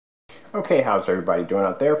Okay, how's everybody doing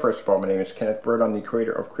out there? First of all, my name is Kenneth Bird. I'm the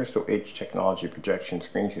creator of Crystal Edge Technology Projection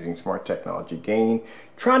Screens using Smart Technology Gain.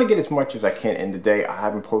 Trying to get as much as I can in today. I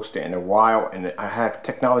haven't posted in a while, and I have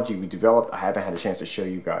technology we developed. I haven't had a chance to show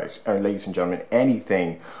you guys, ladies and gentlemen,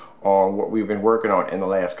 anything on what we've been working on in the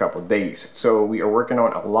last couple of days. So we are working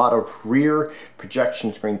on a lot of rear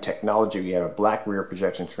projection screen technology. We have a black rear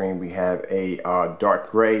projection screen. We have a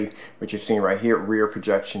dark gray, which you're seeing right here, rear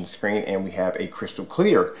projection screen, and we have a crystal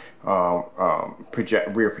clear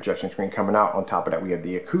rear projection screen coming out. On top of that, we have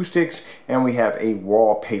the acoustics, and we have a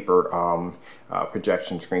wallpaper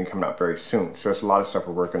projection screen coming out very soon. So it's a lot of stuff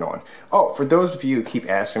we're working on. Oh, for those of you who keep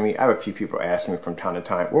asking me, I have a few people asking me from time to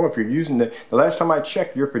time, well, if you're using the last time I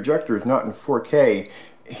checked, your projector is not in 4K.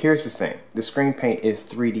 Here's the thing, the screen paint is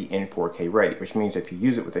 3D and 4K ready, which means if you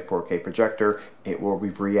use it with a 4K projector, it will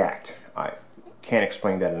react. I can't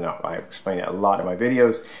explain that enough. I explain that a lot in my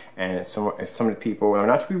videos, and some of the people,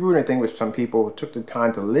 not to be rude or anything, but some people who took the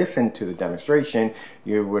time to listen to the demonstration,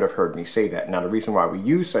 you would have heard me say that. Now, the reason why we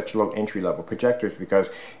use such low entry-level projectors, because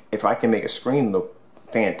if I can make a screen look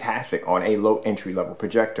fantastic on a low entry-level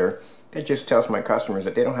projector, that just tells my customers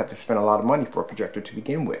that they don't have to spend a lot of money for a projector to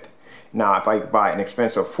begin with. Now, if I buy an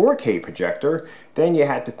expensive 4K projector, then you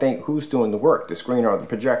have to think who's doing the work, the screen or the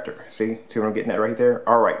projector. See what I'm getting at right there?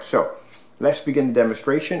 All right, so let's begin the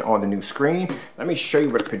demonstration on the new screen. Let me show you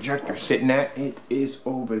where the projector is sitting at. It is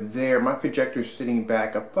over there. My projector is sitting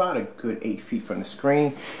back about a good 8 feet from the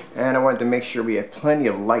screen, and I wanted to make sure we had plenty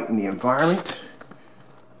of light in the environment.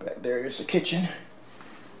 Back there is the kitchen.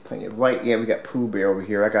 Plenty of light. Yeah, we got Pooh Bear over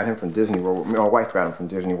here. I got him from Disney World. My wife got him from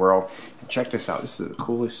Disney World. And check this out. This is the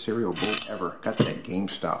coolest cereal bowl ever. Got that at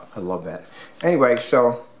GameStop. I love that. Anyway,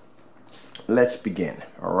 so let's begin.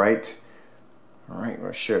 All right. All right, I'm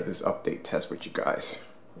going to share this update test with you guys.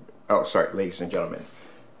 Oh, sorry, ladies and gentlemen.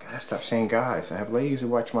 Gotta stop saying guys. I have ladies who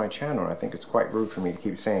watch my channel, and I think it's quite rude for me to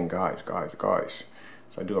keep saying guys. So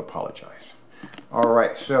I do apologize. All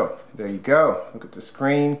right, so there you go. Look at the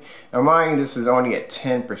screen. Now, mind you, this is only at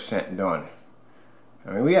 10% done.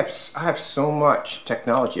 I mean, I have so much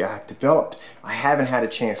technology I have developed. I haven't had a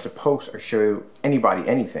chance to post or show anybody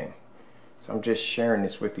anything. So I'm just sharing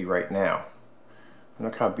this with you right now.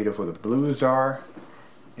 Look how beautiful the blues are.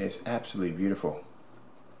 It's absolutely beautiful.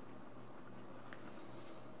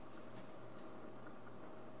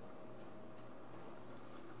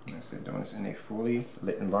 They're doing this in a fully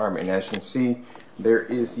lit environment. And as you can see, there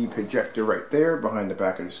is the projector right there behind the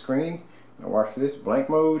back of the screen. Now watch this, blank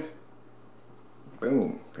mode.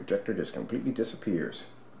 Boom, projector just completely disappears.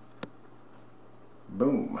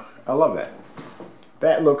 Boom, I love that.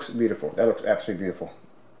 That looks beautiful. That looks absolutely beautiful.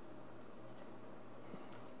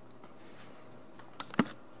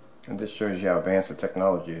 And this shows you how advanced the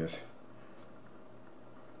technology is.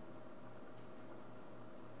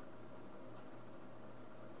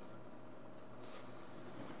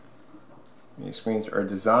 These screens are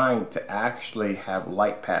designed to actually have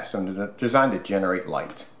light pass them. They're designed to generate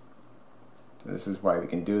light. This is why we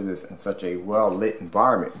can do this in such a well-lit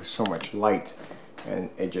environment with so much light,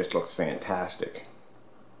 and it just looks fantastic.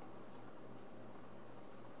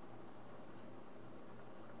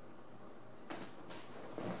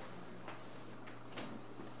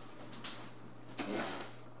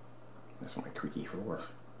 That's my creaky floor.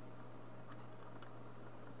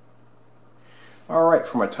 Alright,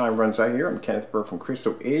 for my time runs out here, I'm Kenneth Bird from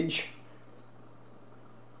Crystal Edge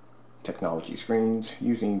Technology Screens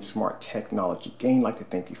using Smart Technology Gain. I'd like to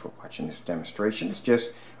thank you for watching this demonstration. It's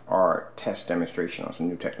just our test demonstration on some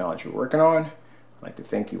new technology we're working on. I'd like to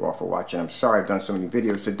thank you all for watching. I'm sorry I've done so many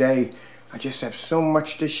videos today. I just have so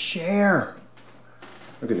much to share.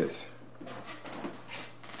 Look at this.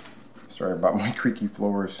 Sorry about my creaky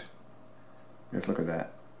floors. Just look at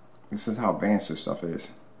that. This is how advanced this stuff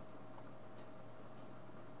is.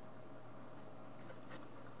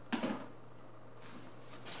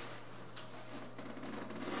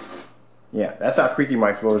 Yeah, that's how creaky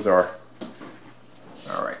my floors are.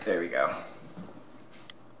 All right, there we go.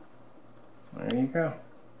 There you go.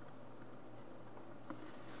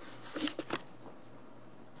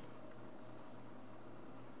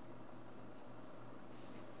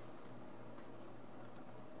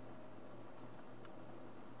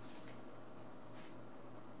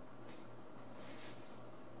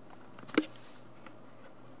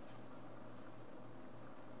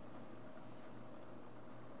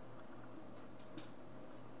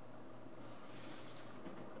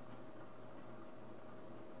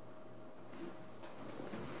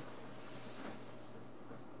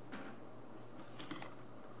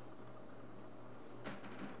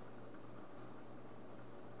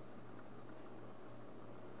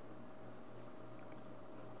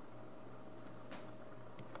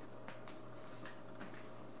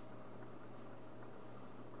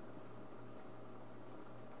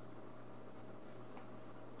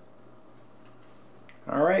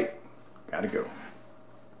 All right, gotta go.